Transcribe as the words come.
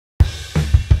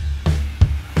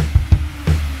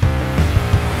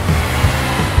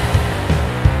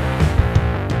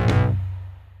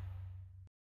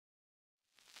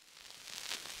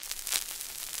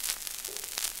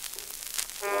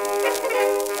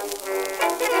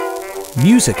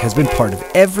Music has been part of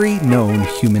every known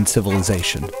human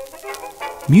civilization.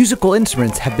 Musical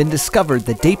instruments have been discovered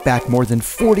that date back more than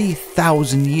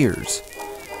 40,000 years.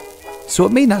 So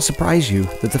it may not surprise you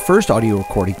that the first audio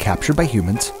recording captured by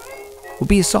humans will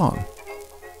be a song.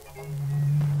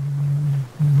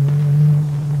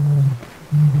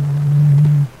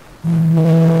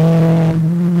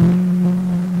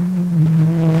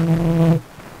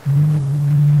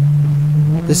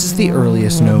 This is the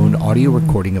earliest known audio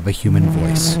recording of a human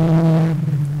voice.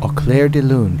 Au clair de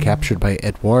lune, captured by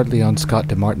Eduard-Leon Scott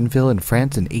de Martinville in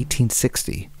France in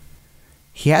 1860.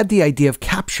 He had the idea of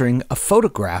capturing a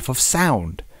photograph of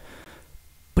sound,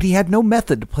 but he had no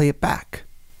method to play it back.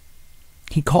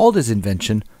 He called his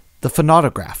invention the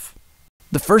phonograph.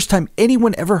 The first time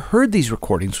anyone ever heard these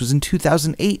recordings was in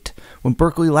 2008, when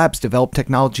Berkeley Labs developed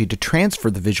technology to transfer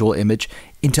the visual image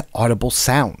into audible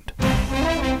sound.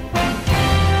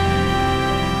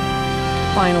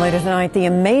 Finally tonight, the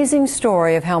amazing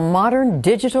story of how modern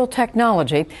digital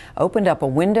technology opened up a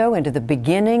window into the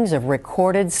beginnings of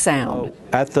recorded sound.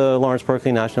 At the Lawrence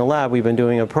Berkeley National Lab, we've been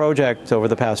doing a project over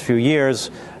the past few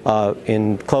years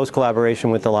in close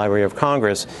collaboration with the Library of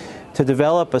Congress to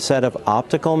develop a set of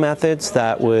optical methods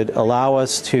that would allow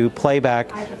us to play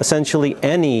back essentially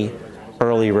any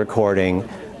early recording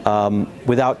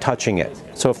without touching it.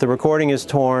 So if the recording is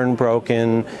torn,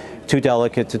 broken, too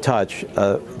delicate to touch,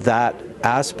 that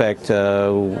aspect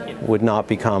would not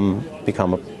become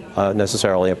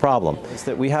necessarily a problem. It's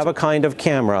that we have a kind of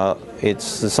camera,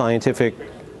 it's a scientific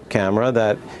camera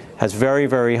that has very,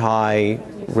 very high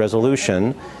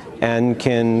resolution and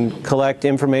can collect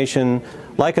information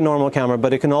like a normal camera,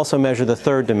 but it can also measure the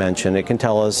third dimension. It can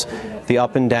tell us the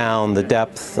up and down, the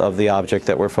depth of the object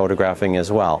that we're photographing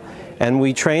as well. And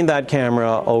we trained that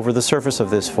camera over the surface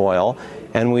of this foil,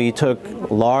 and we took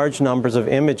large numbers of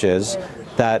images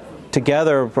that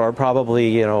together are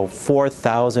probably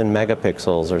 4,000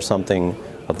 megapixels or something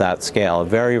of that scale, a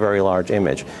very, very large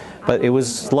image. But it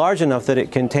was large enough that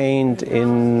it contained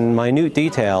in minute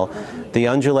detail the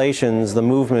undulations, the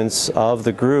movements of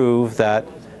the groove that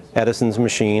Edison's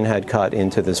machine had cut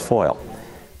into this foil.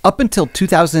 Up until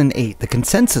 2008, the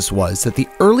consensus was that the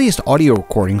earliest audio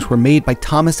recordings were made by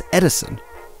Thomas Edison.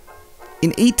 In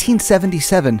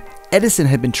 1877, Edison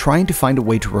had been trying to find a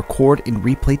way to record and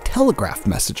replay telegraph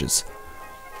messages.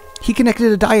 He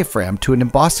connected a diaphragm to an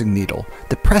embossing needle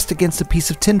that pressed against a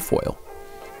piece of tinfoil.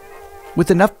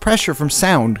 With enough pressure from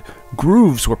sound,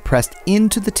 grooves were pressed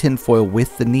into the tinfoil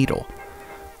with the needle.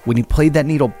 When he played that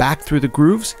needle back through the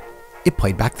grooves, it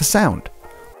played back the sound.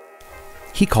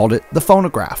 He called it the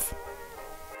phonograph.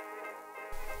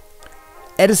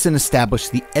 Edison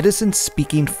established the Edison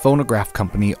Speaking Phonograph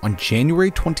Company on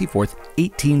January 24,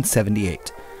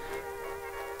 1878.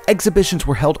 Exhibitions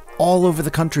were held all over the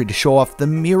country to show off the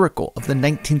miracle of the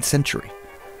 19th century.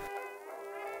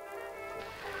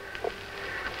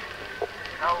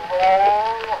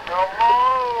 Hello,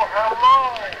 hello,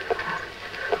 hello.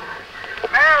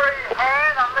 Mary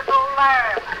had a little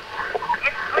lamb.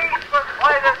 Its fleece was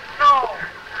white as snow.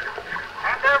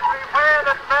 And everywhere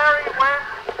that Mary went,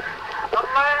 the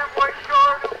lamb was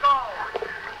sure to go.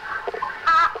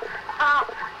 Ha, ha,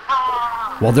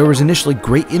 ha. While there was initially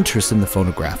great interest in the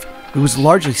phonograph, it was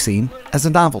largely seen as a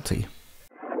novelty.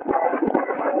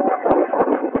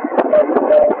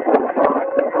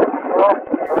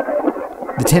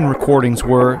 The tin recordings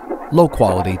were low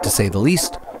quality, to say the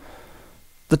least.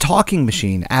 The talking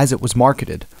machine, as it was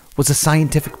marketed, was a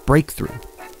scientific breakthrough,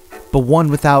 but one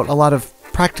without a lot of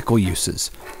practical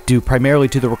uses, due primarily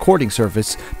to the recording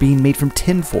surface being made from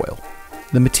tinfoil.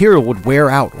 The material would wear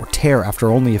out or tear after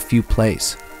only a few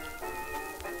plays.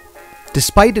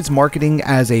 Despite its marketing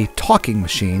as a talking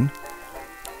machine,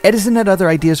 Edison had other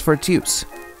ideas for its use.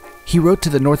 He wrote to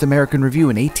the North American Review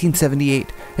in 1878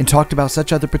 and talked about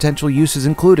such other potential uses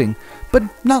including, but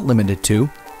not limited to,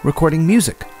 recording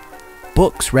music,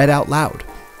 books read out loud,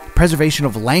 preservation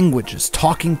of languages,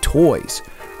 talking toys,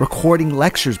 recording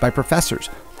lectures by professors,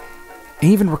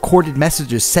 and even recorded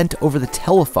messages sent over the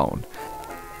telephone.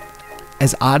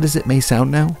 As odd as it may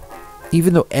sound now,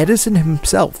 even though Edison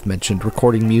himself mentioned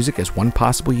recording music as one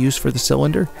possible use for the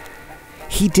cylinder,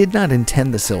 he did not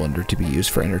intend the cylinder to be used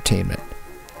for entertainment.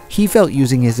 He felt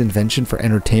using his invention for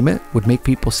entertainment would make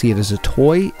people see it as a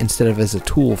toy instead of as a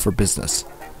tool for business.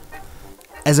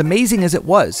 As amazing as it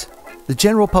was, the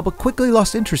general public quickly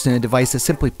lost interest in a device that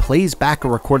simply plays back a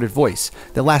recorded voice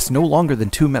that lasts no longer than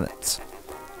 2 minutes.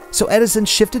 So Edison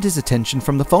shifted his attention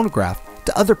from the phonograph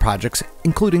to other projects,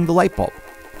 including the light bulb.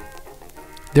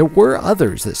 There were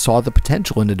others that saw the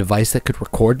potential in a device that could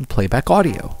record and play back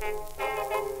audio.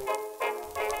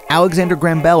 Alexander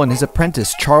Graham Bell and his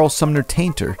apprentice Charles Sumner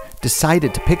Tainter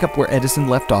decided to pick up where Edison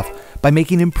left off by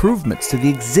making improvements to the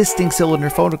existing cylinder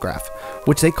phonograph,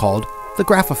 which they called the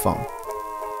graphophone.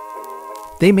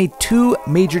 They made two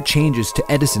major changes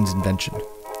to Edison's invention.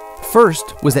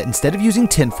 First was that instead of using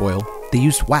tinfoil, they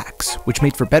used wax, which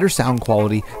made for better sound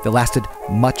quality that lasted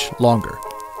much longer.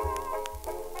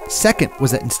 Second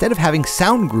was that instead of having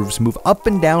sound grooves move up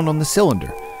and down on the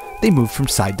cylinder, they moved from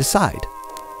side to side.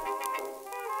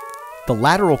 The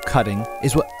lateral cutting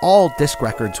is what all disc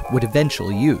records would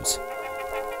eventually use.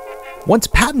 Once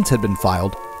patents had been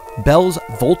filed, Bell's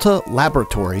Volta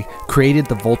Laboratory created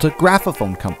the Volta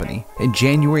Graphophone Company in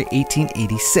January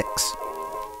 1886.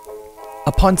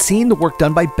 Upon seeing the work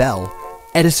done by Bell,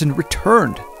 Edison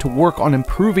returned to work on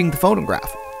improving the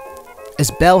phonograph.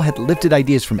 As Bell had lifted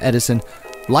ideas from Edison,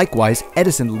 likewise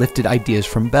Edison lifted ideas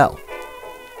from Bell.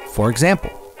 For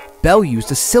example, Bell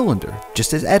used a cylinder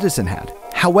just as Edison had.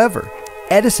 However,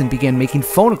 Edison began making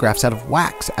phonographs out of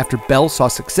wax after Bell saw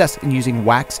success in using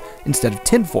wax instead of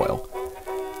tinfoil.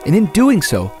 And in doing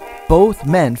so, both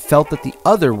men felt that the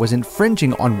other was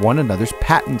infringing on one another's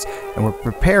patents and were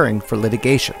preparing for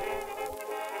litigation.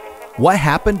 What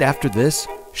happened after this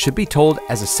should be told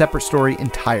as a separate story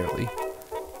entirely.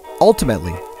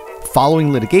 Ultimately,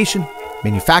 following litigation,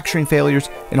 manufacturing failures,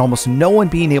 and almost no one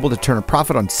being able to turn a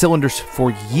profit on cylinders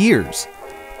for years,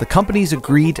 the companies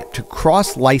agreed to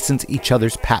cross-license each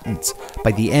other's patents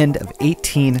by the end of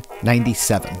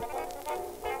 1897.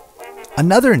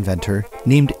 Another inventor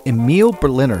named Emil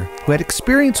Berliner, who had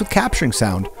experience with capturing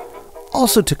sound,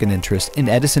 also took an interest in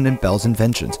Edison and Bell's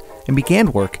inventions and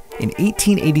began work in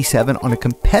 1887 on a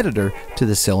competitor to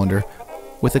the cylinder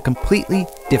with a completely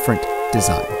different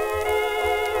design.